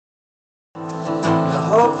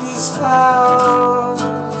his clowns.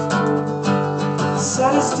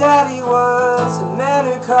 Said his daddy was a man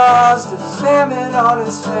who caused a famine on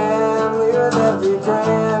his family with every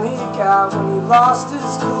gram he got when he lost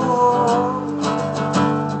his cool.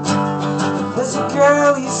 There's a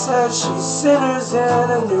girl, he says, she's sinners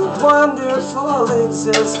in a new wonderful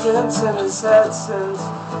existence in his head since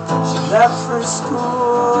she left for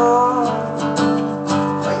school.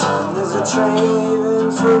 And there's a train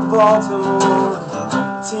leaving for Baltimore,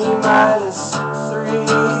 T-3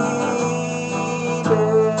 days.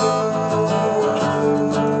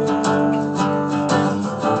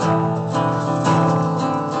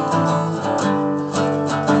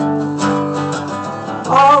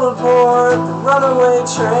 All aboard the runaway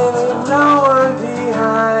train, leave no one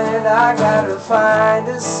behind. I gotta find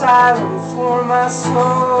asylum for my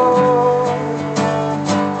soul.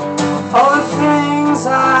 All the things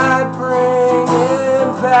I bring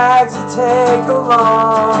in bags to take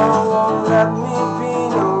along won't let me be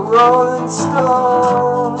no rolling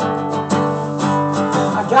stone.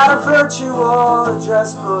 I got a virtual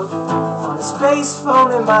address book on a space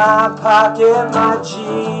phone in my pocket. My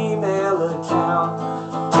Gmail account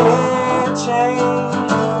can't change,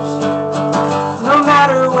 no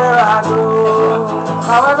matter where I go,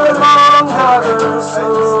 however long, however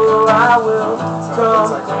slow, I will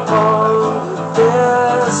come home to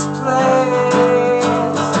this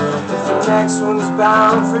place. If the next one's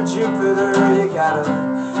bound for Jupiter, you gotta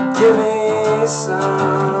give me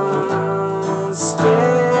some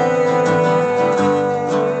space.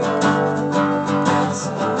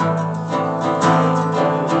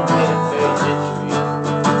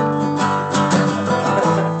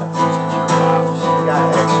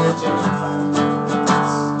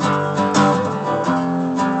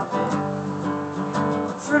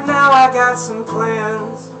 For now I got some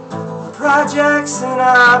plans, projects and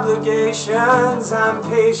obligations. I'm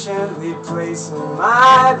patiently placing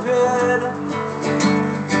my bid.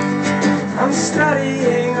 I'm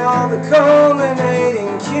studying all the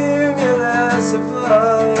culminating cumulus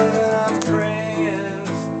above, and I'm praying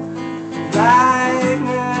for lightning.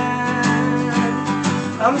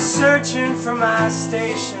 I'm searching for my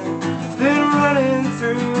station, been running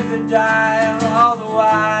through the dial all the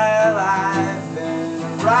while I've been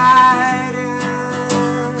writing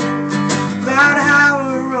about how a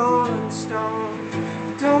rolling stone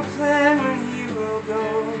don't plan when he will go,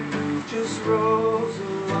 just rolls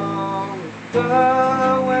along with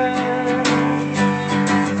the wind.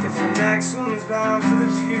 If the next one's bound for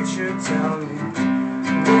the future, tell me,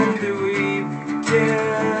 when do we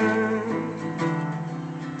begin?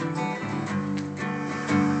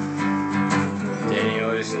 Danny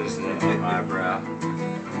always says the eyebrow. I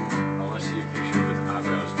want to see a picture with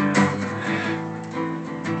eyebrows down.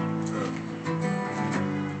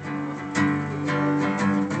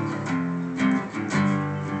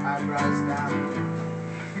 Eyebrows down.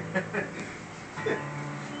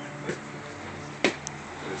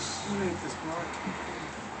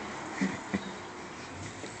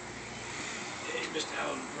 Yeah, you missed out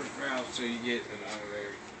on the first round, so you get an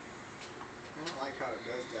honorary. I don't like how it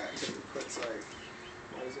does that, because it puts like,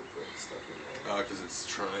 why does it put stuff in there? Because it's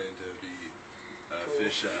trying to be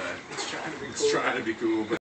fisheye. It's trying to be cool. It's trying to be cool.